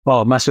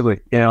Well,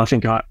 massively. I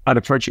think I'd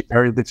approach it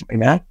very differently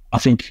now. I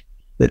think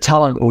the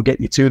talent will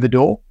get you to the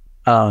door,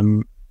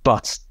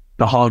 but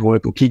the hard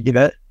work will keep you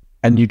there.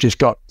 And you just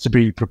got to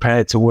be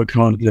prepared to work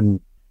harder than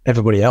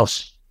everybody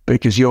else,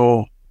 because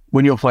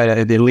when you're playing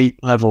at the elite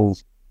level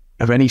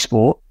of any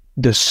sport,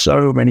 there's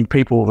so many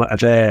people that are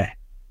there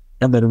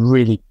and that are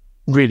really,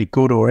 really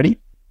good already.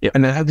 Yep.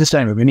 And they have the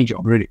same with any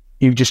job, really.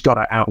 You've just got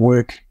to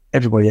outwork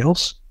everybody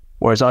else.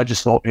 Whereas I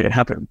just thought it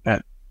happened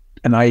at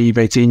a naive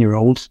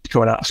 18-year-old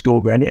coming out of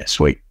school going, yeah,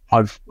 sweet,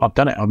 I've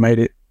done it, I've made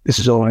it, this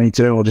is all I need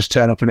to do, I'll just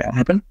turn up and it'll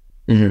happen.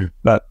 Mm-hmm.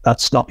 But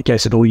that's not the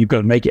case at all. You've got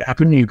to make it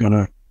happen. You've got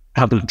to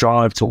have the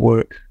drive to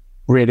work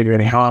really,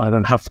 really hard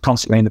and have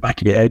constantly in the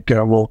back of your head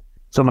going, well,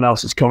 someone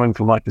else is coming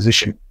from my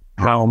position.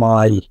 How am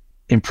I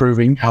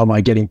improving? How am I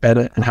getting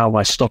better? And how am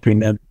I stopping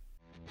them?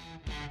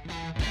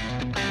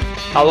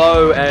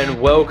 Hello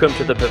and welcome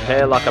to the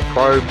Prepare Like a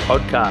Pro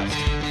podcast.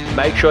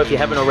 Make sure if you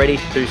haven't already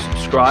to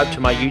subscribe to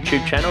my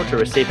YouTube channel to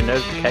receive a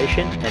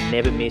notification and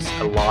never miss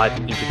a live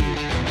interview.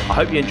 I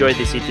hope you enjoyed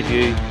this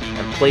interview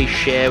and please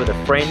share with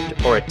a friend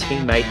or a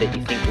teammate that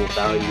you think will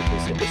value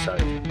this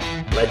episode.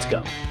 Let's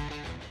go.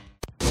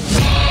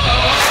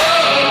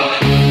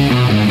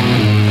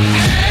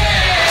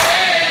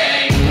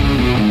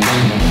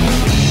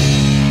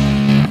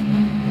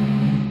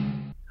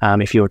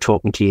 If you were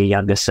talking to your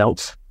younger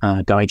self,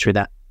 going through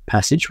that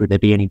passage, would there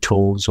be any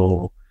tools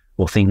or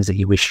things that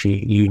you wish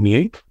you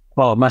knew?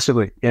 Well,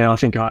 massively. I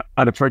think I'd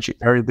approach it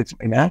very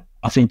differently now.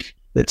 I think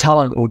the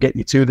talent will get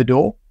you to the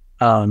door,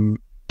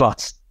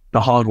 but the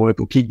hard work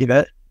will keep you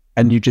there.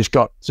 And you just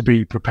got to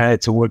be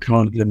prepared to work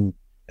harder than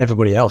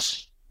everybody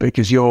else,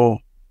 because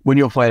when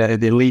you're playing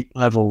at the elite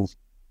level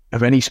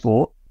of any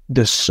sport,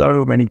 there's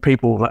so many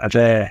people that are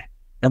there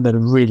and that are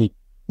really,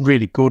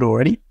 really good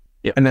already.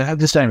 Yep. And they have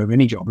the same with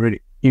any job,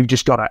 really. You've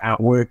just got to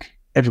outwork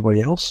everybody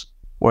else.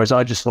 Whereas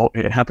I just thought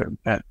it happened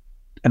at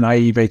a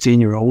naive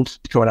 18-year-old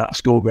coming out of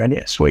school going,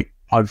 yeah, sweet,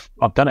 I've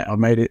done it, I've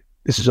made it,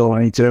 this is all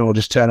I need to do, I'll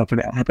just turn up and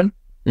it'll happen.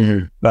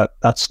 Mm-hmm. But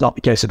that's not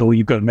the case at all.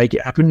 You've got to make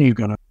it happen. You've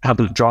got to have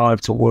the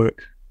drive to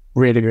work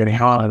really, really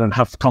hard and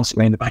have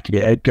constantly in the back of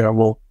your head going,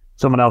 well,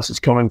 someone else is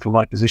coming from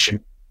my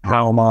position.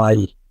 How am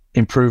I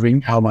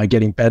improving? How am I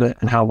getting better?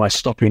 And how am I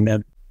stopping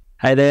them?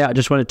 Hey there, I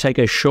just want to take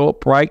a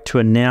short break to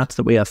announce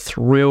that we are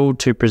thrilled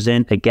to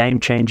present a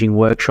game-changing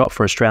workshop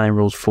for Australian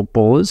rules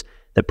footballers,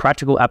 the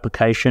practical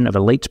application of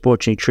elite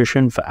sports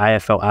nutrition for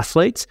AFL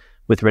athletes,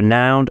 with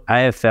renowned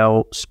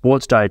AFL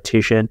sports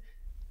dietitian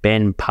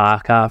Ben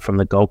Parker from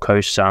the Gold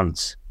Coast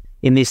Suns.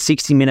 In this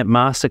 60-minute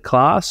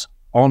masterclass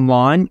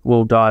online,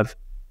 we'll dive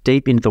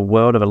deep into the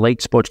world of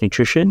elite sports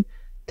nutrition,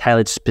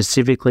 tailored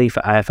specifically for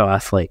AFL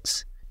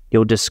athletes.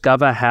 You'll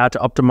discover how to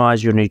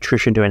optimize your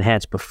nutrition to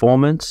enhance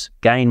performance,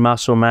 gain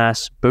muscle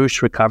mass,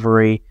 boost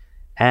recovery,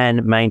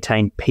 and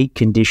maintain peak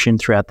condition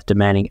throughout the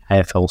demanding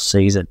AFL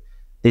season.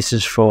 This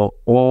is for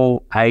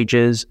all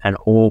ages and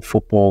all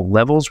football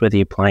levels, whether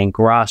you're playing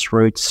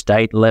grassroots,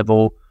 state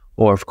level,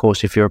 or of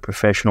course, if you're a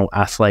professional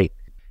athlete.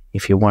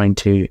 If you're wanting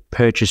to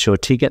purchase your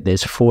ticket,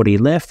 there's 40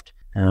 left.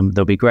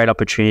 There'll be a great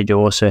opportunity to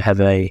also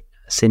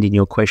send in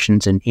your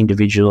questions and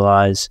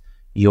individualize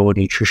your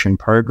nutrition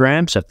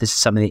program. So if this is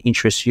something that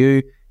interests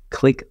you,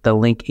 click the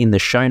link in the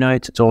show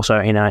notes. It's also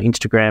in our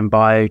Instagram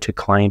bio to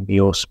claim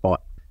your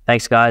spot.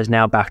 Thanks, guys.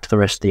 Now back to the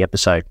rest of the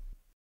episode.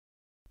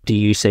 Do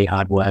you see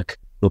hard work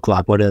look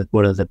like? What are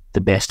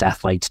the best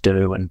athletes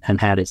do, and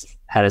what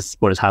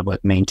does hard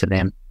work mean to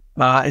them?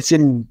 It's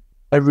in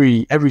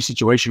every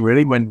situation,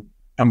 really,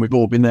 and we've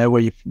all been there,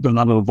 where you've got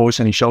another voice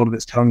on your shoulder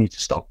that's telling you to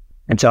stop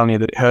and telling you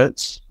that it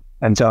hurts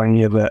and telling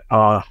you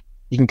that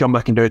you can come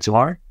back and do it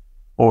tomorrow,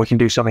 or we can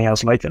do something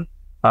else later.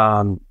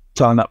 Telling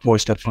that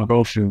voice to fuck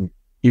off, and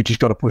you just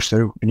got to push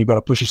through, and you've got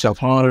to push yourself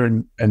harder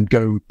and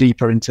go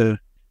deeper into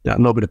that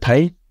little bit of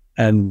pain,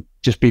 and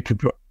just be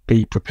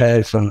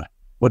prepared for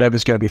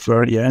whatever's going to be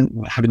thrown at you,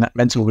 and having that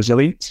mental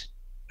resilience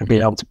and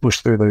being able to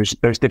push through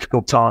those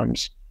difficult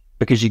times,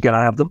 because you're going to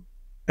have them.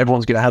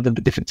 Everyone's going to have them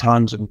at different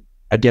times, and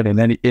again, in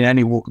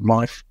any walk of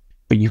life.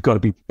 But you've got to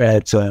be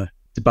prepared to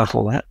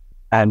battle that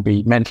and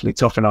be mentally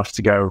tough enough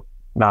to go,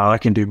 no, I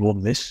can do more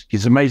than this.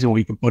 It's amazing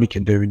what your body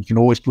can do, and you can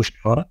always push it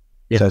harder.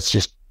 Yeah. So it's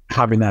just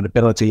having that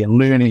ability and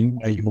learning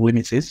where your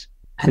limits is.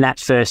 And that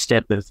first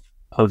step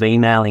of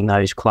emailing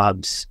those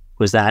clubs,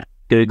 was that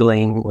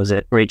Googling? Was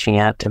it reaching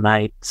out to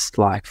mates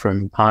like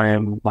from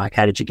home? Like,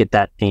 how did you get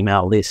that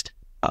email list?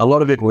 A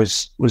lot of it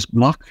was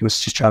luck. It was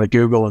just trying to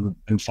Google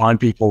and find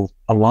people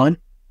online.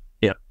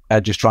 Yeah.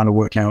 Just trying to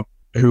work out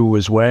who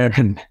was where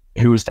and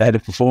who was the head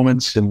of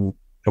performance and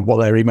what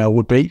their email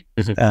would be.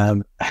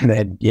 Mm-hmm. And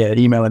then,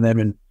 emailing them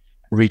and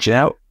reaching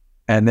out.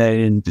 And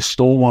then the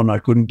Storm one I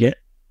couldn't get.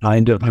 I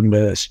ended up having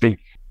to speak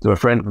to a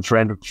friend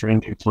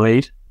who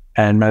played,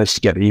 and managed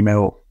to get the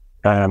email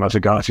as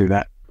a guy through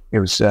that. It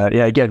was,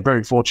 again,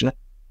 very fortunate.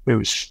 We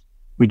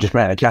just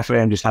met at a cafe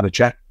and just had a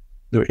chat.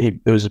 There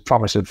was a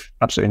promise of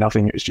absolutely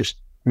nothing. It was just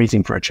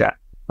meeting for a chat.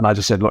 And I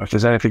just said, look, if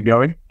there's anything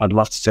going, I'd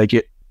love to take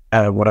it,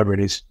 whatever it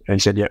is. And he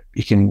said, yeah,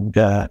 you can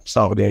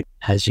start with it.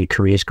 As your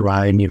career's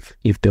grown,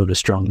 you've built a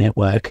strong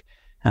network.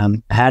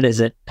 How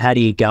do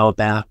you go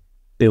about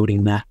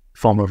building that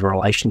form of a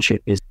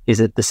relationship? Is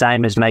it the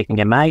same as making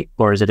a mate,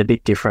 or is it a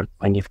bit different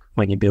when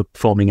you're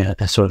forming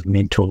a sort of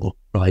mentor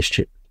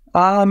relationship?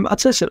 I'd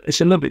say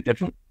it's a little bit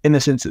different in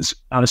the sense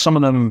that some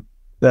of them,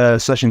 the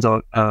sessions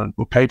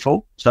were paid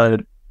for. So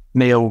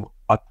Neil,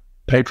 I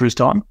paid for his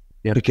time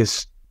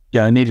because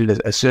I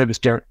needed a service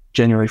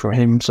genuinely from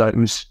him. So it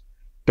was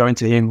going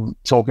to him,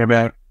 talking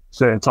about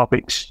certain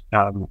topics.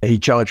 He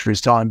charged for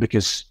his time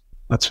because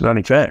that's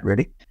only fair,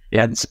 really.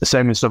 Yeah, it's the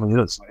same as some of the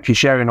others. If you're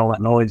sharing all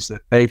that knowledge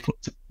that they've put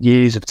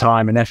years of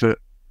time and effort,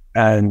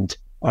 and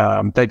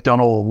they've done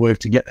all the work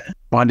to get there,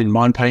 I didn't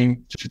mind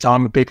paying for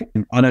time with people.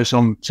 I know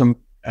some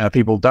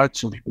people don't,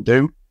 some people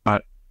do,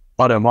 but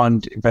I don't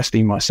mind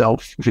investing in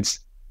myself if it's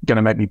going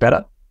to make me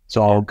better.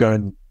 So I'll go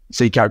and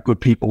seek out good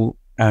people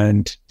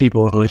and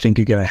people that I think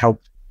are going to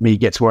help me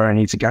get to where I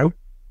need to go.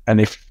 And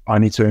if I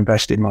need to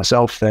invest in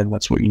myself, then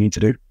that's what you need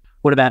to do.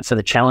 What about for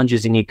the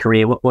challenges in your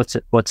career? What's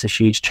a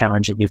huge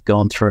challenge that you've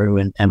gone through,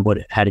 and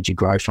how did you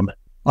grow from it?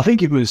 I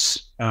think it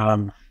was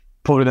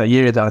probably that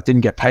year that I didn't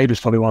get paid was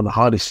probably one of the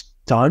hardest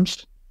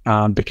times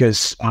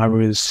because I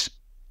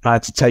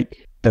had to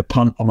take the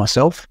punt on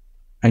myself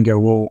and go,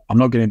 well, I'm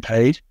not getting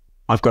paid.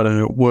 I've got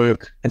to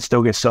work and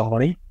still get some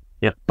money.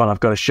 Yeah. But I've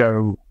got to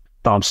show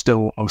that I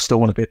still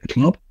want to be at the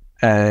club,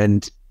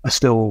 and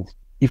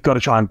you've got to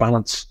try and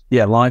balance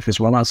life as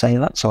well. I'm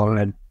saying that. So I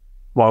had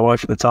my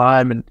wife at the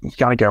time, and you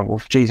kind of go,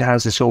 well, geez,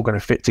 how's this all going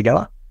to fit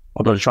together?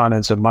 I've got to try and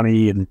earn some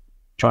money and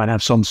try and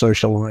have some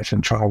social life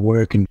and try and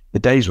work. And the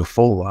days were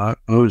full. I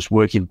was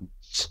working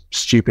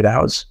stupid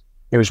hours.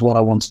 It was what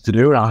I wanted to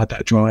do, and I had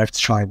that drive to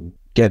try and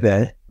get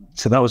there.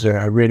 So that was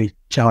a really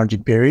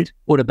challenging period.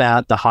 What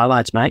about the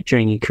highlights, mate,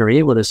 during your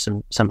career? What are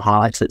some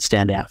highlights that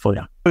stand out for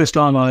you? First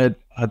time I'd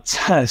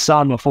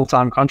signed my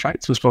full-time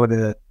contract was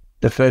probably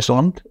the first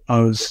one.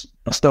 I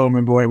still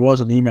remember where it was,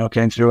 and the email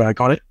came through and I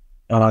got it.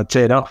 And I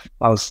teared up.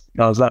 I was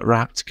that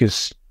wrapped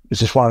because it's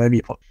just one of them.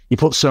 You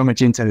put so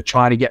much into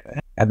trying to get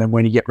there, and then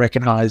when you get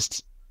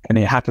recognised and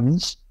it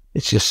happens,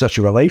 it's just such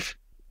a relief.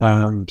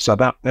 So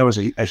that was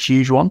a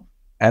huge one.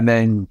 And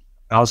then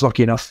I was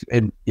lucky enough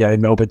in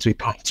Melbourne to be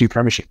part of 2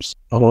 premierships.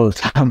 A lot of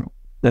the time,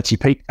 that's your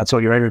peak. That's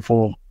what you're aiming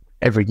for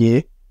every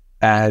year.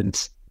 And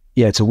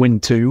to win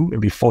 2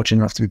 and be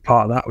fortunate enough to be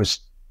part of that was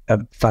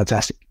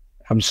fantastic.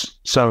 I'm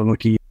so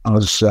lucky. I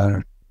was.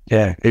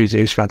 It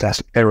was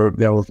fantastic. They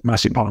were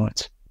massive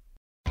highlights.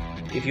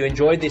 If you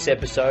enjoyed this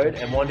episode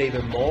and want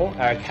even more,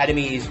 our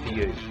Academy is for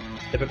you.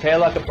 The Prepare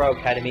Like a Pro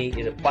Academy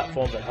is a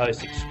platform that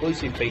hosts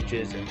exclusive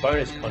features and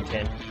bonus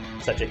content,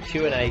 such as a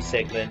Q&A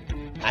segment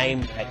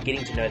aimed at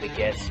getting to know the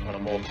guests on a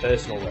more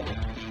personal level.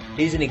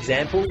 Here's an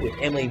example with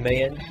Emily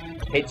Meehan,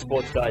 head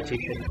sports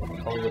dietitian at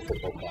the Collingwood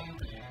Football Club.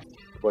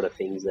 What are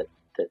things that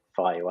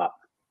fire you up?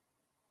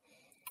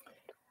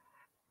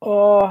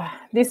 Oh,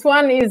 this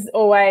one is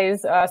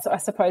always, so I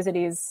suppose it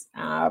is,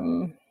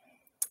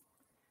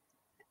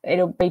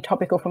 it'll be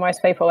topical for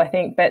most people, I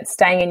think, but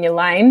staying in your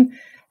lane.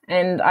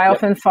 And I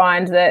often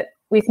find that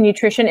with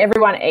nutrition,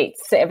 everyone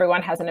eats, so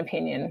everyone has an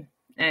opinion.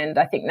 And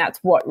I think that's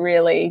what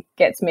really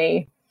gets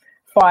me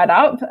fired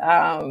up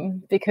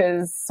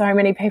because so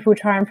many people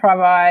try and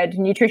provide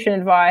nutrition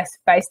advice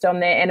based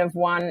on their N of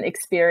 1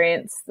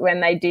 experience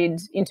when they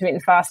did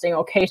intermittent fasting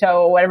or keto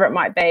or whatever it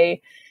might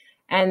be.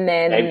 And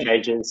then game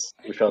changes,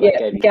 I'm sure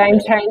game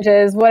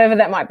changes, whatever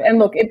that might be. And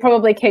look, it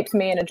probably keeps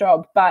me in a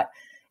job, but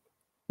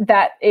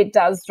that it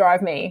does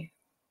drive me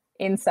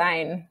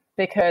insane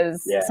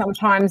because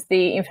sometimes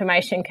the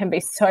information can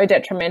be so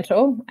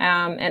detrimental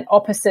and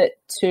opposite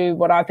to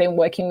what I've been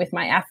working with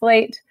my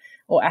athlete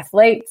or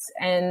athletes,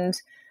 and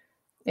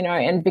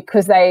and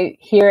because they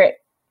hear it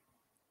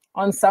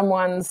on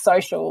someone's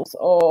socials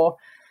or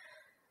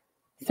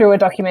through a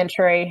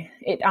documentary,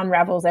 it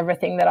unravels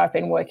everything that I've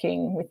been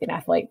working with an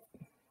athlete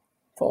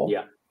for.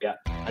 Yeah.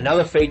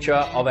 Another feature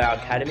of our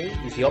Academy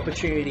is the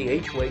opportunity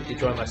each week to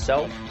join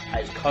myself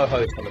as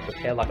co-host on the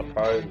Prepare Like a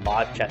Pro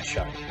live chat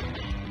show.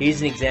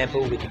 Here's an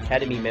example with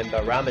Academy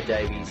member Rama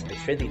Davies, a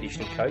strength and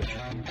conditioning coach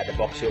at the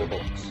Box Hill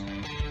Hawks.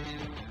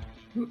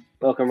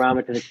 Welcome,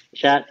 Rama, to the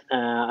chat.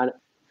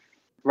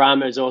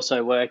 Rama has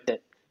also worked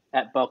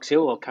at Box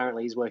Hill, or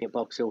currently he's working at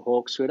Box Hill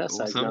Hawks with us,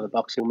 awesome. So he's another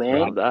Box Hill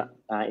man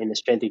in the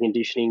strength and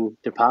conditioning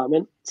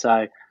department.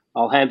 So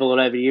I'll handle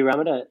it over to you,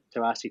 Rama,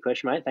 to ask your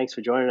question, mate. Thanks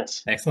for joining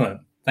us. Excellent.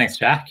 Thanks,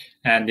 Jack.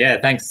 And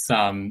thanks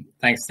Sam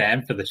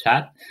for the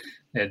chat.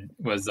 It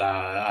was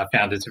I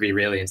found it to be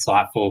really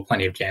insightful,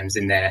 plenty of gems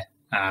in there,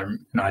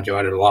 and I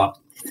enjoyed it a lot.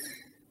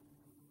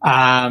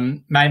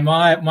 Mate,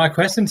 my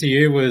question to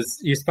you was,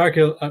 you spoke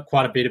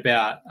quite a bit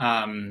about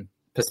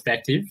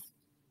perspective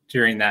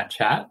during that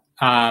chat.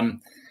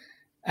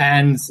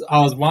 And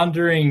I was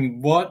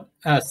wondering, what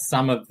are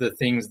some of the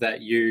things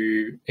that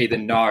you either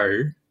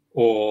know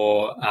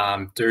or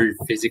do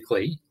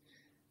physically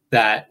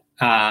that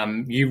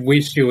you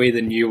wish you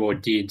either knew or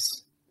did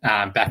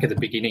back at the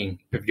beginning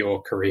of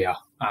your career?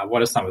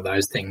 What are some of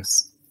those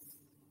things?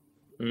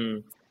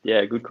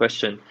 Yeah, good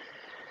question.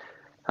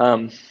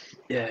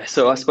 Yeah,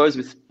 so I suppose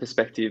with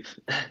perspective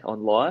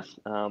on life,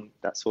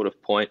 that sort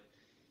of point,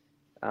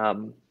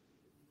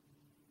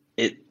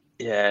 it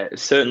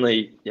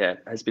certainly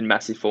has been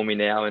massive for me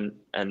now,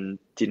 and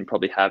didn't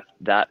probably have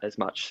that as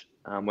much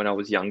when I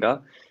was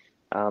younger.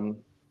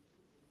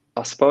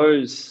 I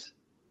suppose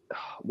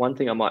one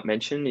thing I might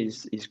mention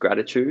is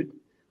gratitude.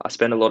 I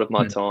spend a lot of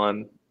my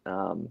time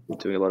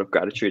doing a lot of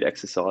gratitude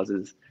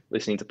exercises,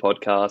 listening to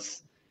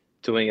podcasts,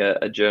 doing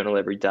a journal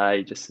every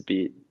day, just a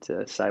bit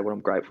to say what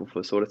I'm grateful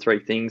for, sort of 3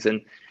 things.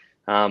 And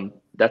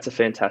that's a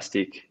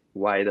fantastic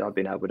way that I've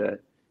been able to,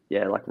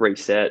 like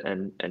reset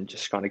and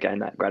just kind of gain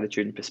that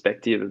gratitude and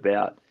perspective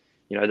about,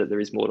 that there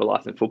is more to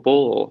life than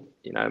football,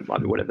 or,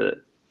 might be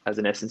whatever, as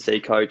an S&C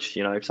coach,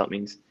 if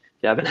something's, if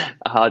you're having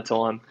a hard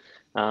time,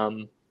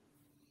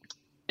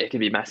 it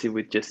can be massive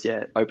with just,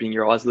 opening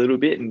your eyes a little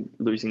bit and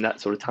losing that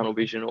sort of tunnel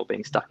vision or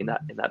being stuck in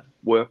that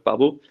work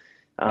bubble.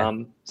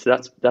 So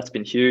that's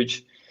been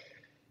huge.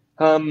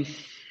 I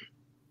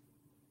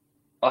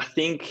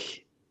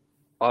think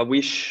I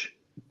wish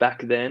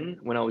back then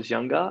when I was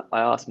younger, I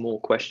asked more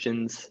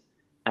questions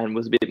and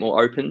was a bit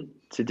more open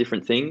to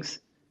different things.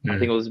 I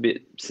think I was a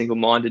bit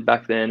single-minded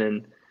back then,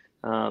 and,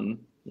 I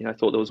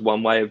thought there was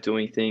one way of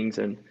doing things.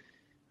 And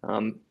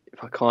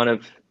if I kind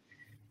of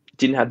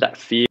didn't have that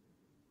fear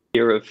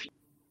of,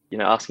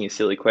 asking a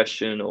silly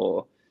question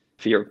or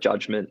fear of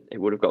judgment, it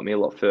would have got me a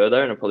lot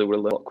further, and I probably would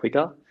have learned a lot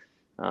quicker.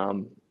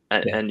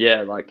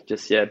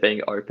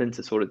 Being open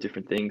to sort of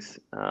different things,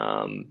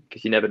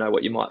 because you never know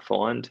what you might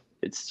find.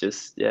 It's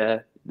just,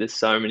 there's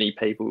so many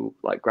people,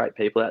 like great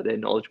people out there,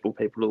 knowledgeable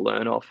people to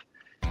learn off.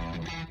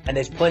 And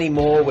there's plenty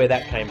more where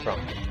that came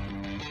from.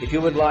 If you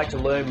would like to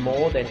learn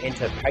more, then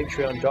enter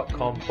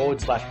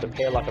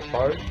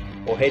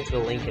patreon.com/preparelikeapro or head to the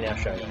link in our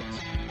show notes.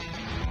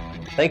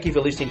 Thank you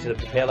for listening to the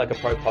Prepare Like a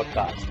Pro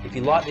podcast. If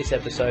you like this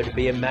episode, it'd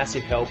be a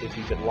massive help if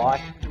you could like,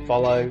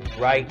 follow,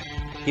 rate,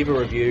 give a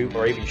review,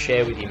 or even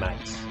share with your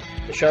mates.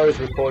 The show is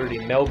recorded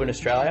in Melbourne,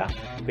 Australia.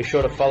 Be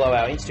sure to follow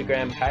our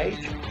Instagram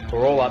page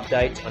for all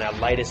updates on our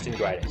latest and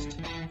greatest.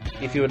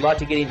 If you would like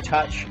to get in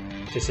touch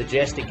to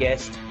suggest a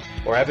guest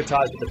or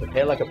advertise with the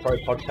Prepare Like a Pro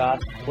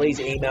podcast, please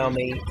email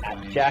me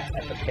at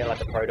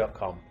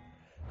jack@preparelikeapro.com.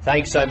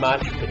 Thanks so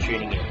much for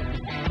tuning in.